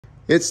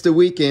It's the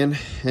weekend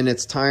and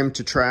it's time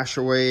to trash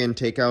away and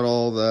take out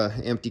all the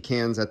empty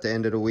cans at the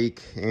end of the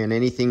week, and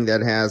anything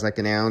that has like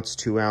an ounce,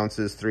 2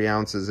 ounces, 3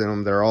 ounces in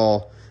them, they're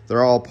all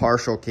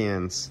partial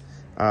cans.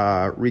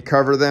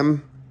 Recover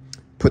them,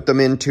 put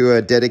them into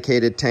a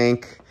dedicated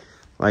tank.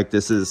 Like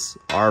this is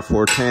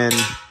R410,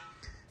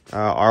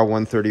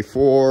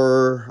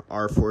 R134,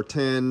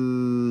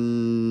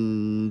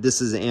 R410. This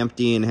is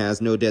empty and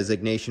has no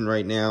designation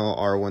right now.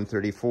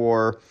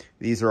 R134.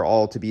 These are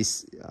all to be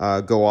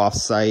go off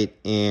site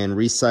and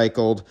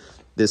recycled.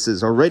 This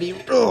is already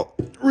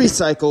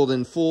recycled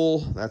in full.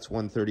 That's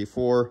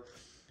 134.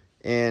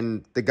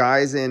 And the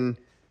guys in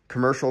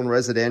commercial and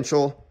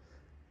residential,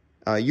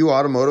 you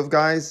automotive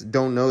guys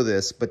don't know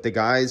this, but the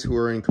guys who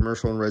are in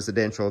commercial and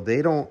residential,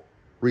 they don't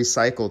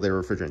recycle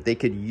their refrigerant. They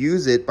could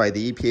use it by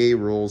the EPA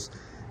rules.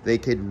 They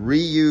could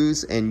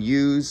reuse and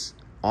use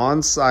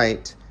on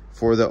site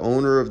for the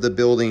owner of the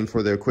building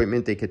for their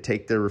equipment. They could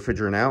take their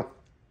refrigerant out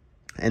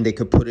and they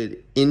could put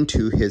it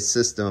into his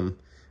system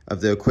of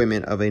the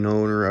equipment of an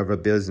owner of a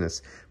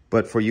business.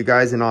 But for you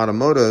guys in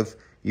automotive,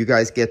 you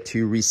guys get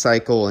to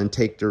recycle and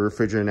take the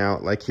refrigerant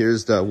out. Like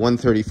here's the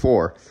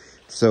 134.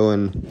 So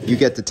you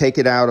get to take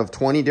it out of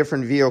 20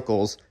 different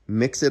vehicles,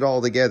 mix it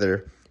all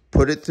together,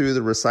 put it through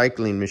the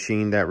recycling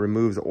machine that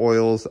removes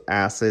oils,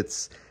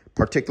 acids,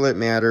 particulate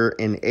matter,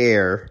 and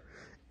air,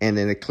 and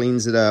then it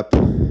cleans it up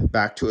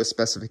back to a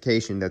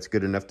specification that's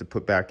good enough to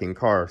put back in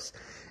cars.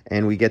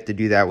 And we get to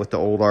do that with the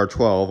old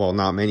R12, well,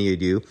 not many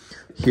of you.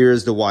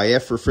 Here's the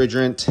YF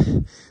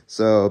refrigerant.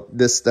 So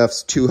this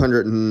stuff's what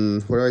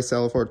do I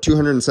sell it for?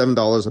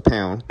 $207 a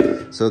pound.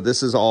 So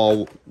this is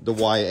all the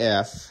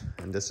YF,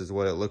 and this is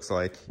what it looks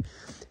like.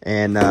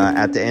 And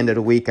at the end of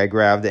the week, I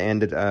grab the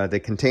end of the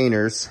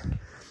containers,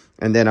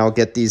 and then I'll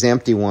get these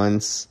empty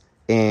ones,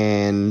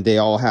 and they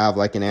all have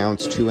like an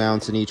ounce, 2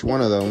 ounce in each one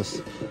of those.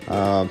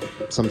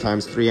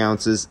 Sometimes 3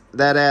 ounces.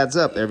 That adds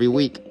up every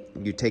week.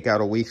 You take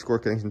out a week's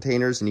worth of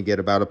containers and you get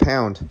about a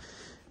pound.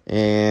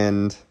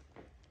 And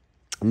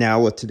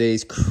now with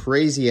today's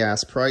crazy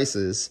ass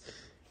prices,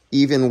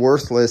 even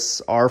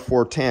worthless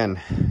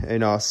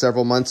R410,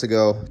 several months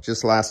ago,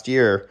 just last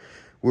year,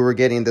 we were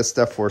getting this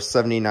stuff for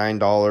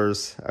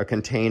 $79 a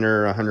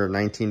container,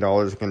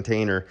 $119 a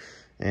container,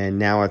 and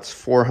now it's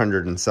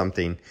 400 and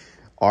something.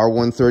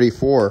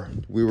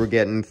 R134, we were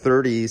getting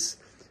 30s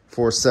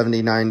for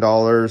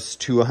 $79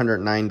 to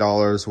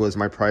 $109 was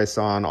my price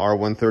on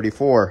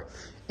R134.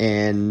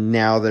 And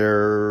now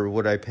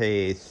what'd I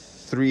pay?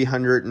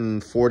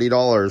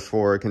 $340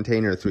 for a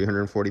container,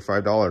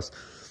 $345.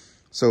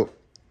 So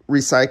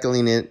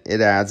recycling it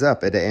adds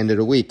up at the end of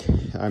the week.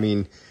 I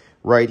mean,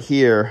 right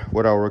here,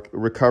 what I'll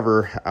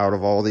recover out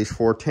of all these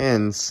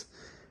 410s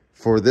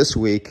for this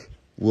week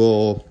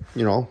will,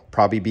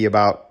 probably be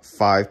about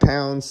 5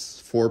 pounds,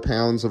 4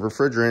 pounds of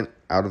refrigerant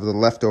out of the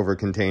leftover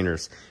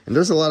containers. And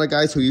there's a lot of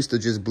guys who used to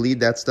just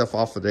bleed that stuff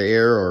off of the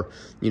air, or,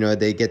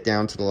 they get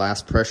down to the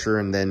last pressure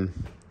and then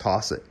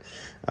toss it.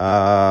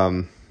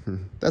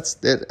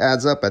 It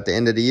adds up at the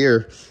end of the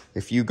year.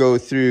 If you go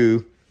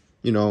through,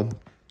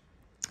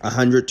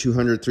 100,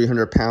 200,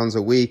 300 pounds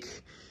a week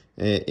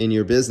in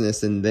your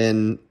business, and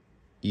then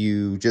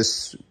you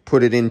just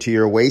put it into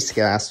your waste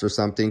gas or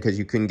something because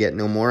you couldn't get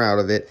no more out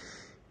of it.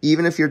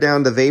 Even if you're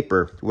down to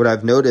vapor, what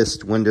I've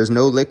noticed, when there's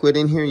no liquid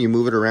in here, you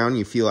move it around,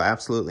 you feel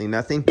absolutely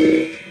nothing.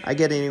 I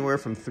get anywhere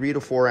from 3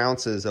 to 4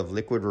 ounces of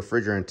liquid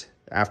refrigerant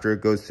after it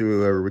goes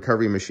through a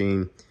recovery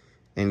machine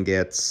and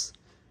gets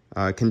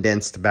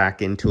condensed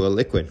back into a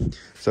liquid.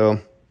 So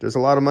there's a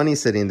lot of money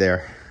sitting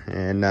there,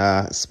 and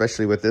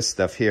especially with this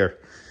stuff here.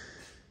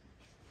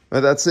 But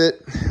that's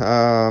it.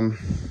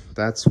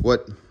 That's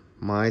what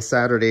my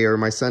Saturday or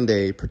my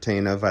Sunday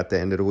pertain of at the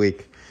end of the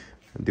week.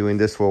 I'm doing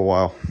this for a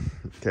while.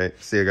 Okay,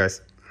 see you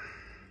guys.